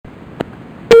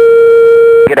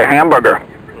get a hamburger.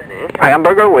 A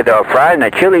hamburger with a fries and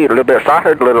a chili, a little bit of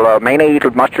sausage, a little mayonnaise,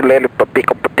 little mustard, little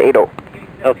pickle potato.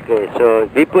 Okay, so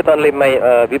we put only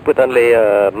mayo. I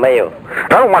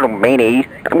don't want a mayonnaise.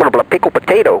 I want a pickle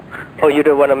potato. Oh, you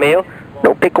don't want a mayo?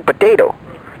 No, pickle potato.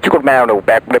 You go down the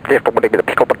back lip there for the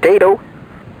pickle potato.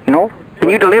 You know? Can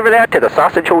you deliver that to the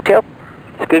Sausage Hotel?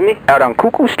 Excuse me? Out on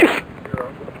Cuckoo Street.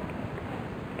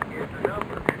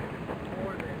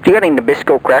 You got any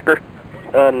Nabisco cracker?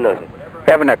 No.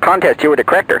 Having a contest here with a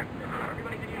cracker.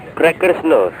 Crackers,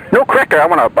 no. No cracker. I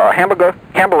want a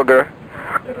hamburger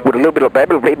with a little bit of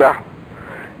blah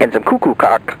and some cuckoo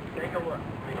cock.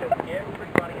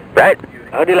 Right?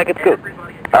 How do you like it cooked?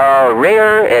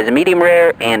 Rare as medium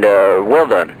rare and well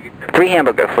done. 3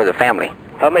 hamburgers for the family.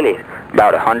 How many?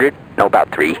 About 100. No,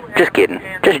 about 3. Just kidding.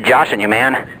 Just joshing you,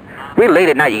 man. Real late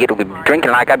at night, you get to be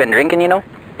drinking like I've been drinking, you know?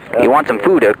 You want some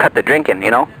food to cut the drinking,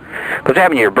 you know? Because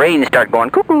having your brain start going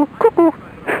cuckoo, cuckoo.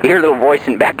 You hear a little voice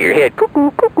in the back of your head,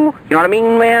 cuckoo, cuckoo. You know what I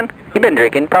mean, man? You've been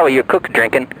drinking. Probably your cook's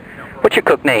drinking. What's your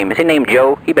cook name? Is his name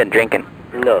Joe? He been drinking.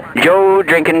 No. Joe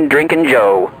drinking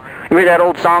Joe. You hear that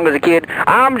old song as a kid?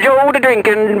 I'm Joe the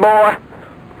drinking boy.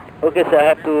 Okay, so I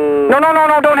have to... No,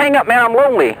 don't hang up, man. I'm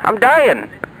lonely. I'm dying.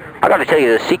 I got to tell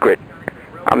you the secret.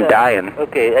 I'm dying.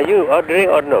 Okay, are you ordering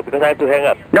or no? Because I have to hang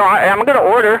up. No, I'm going to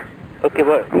order. Okay,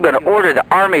 what? I'm going to order the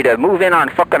army to move in on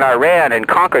fucking Iran and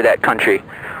conquer that country.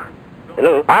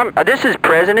 Hello? This is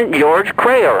President George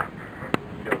Crayer.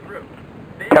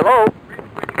 Hello?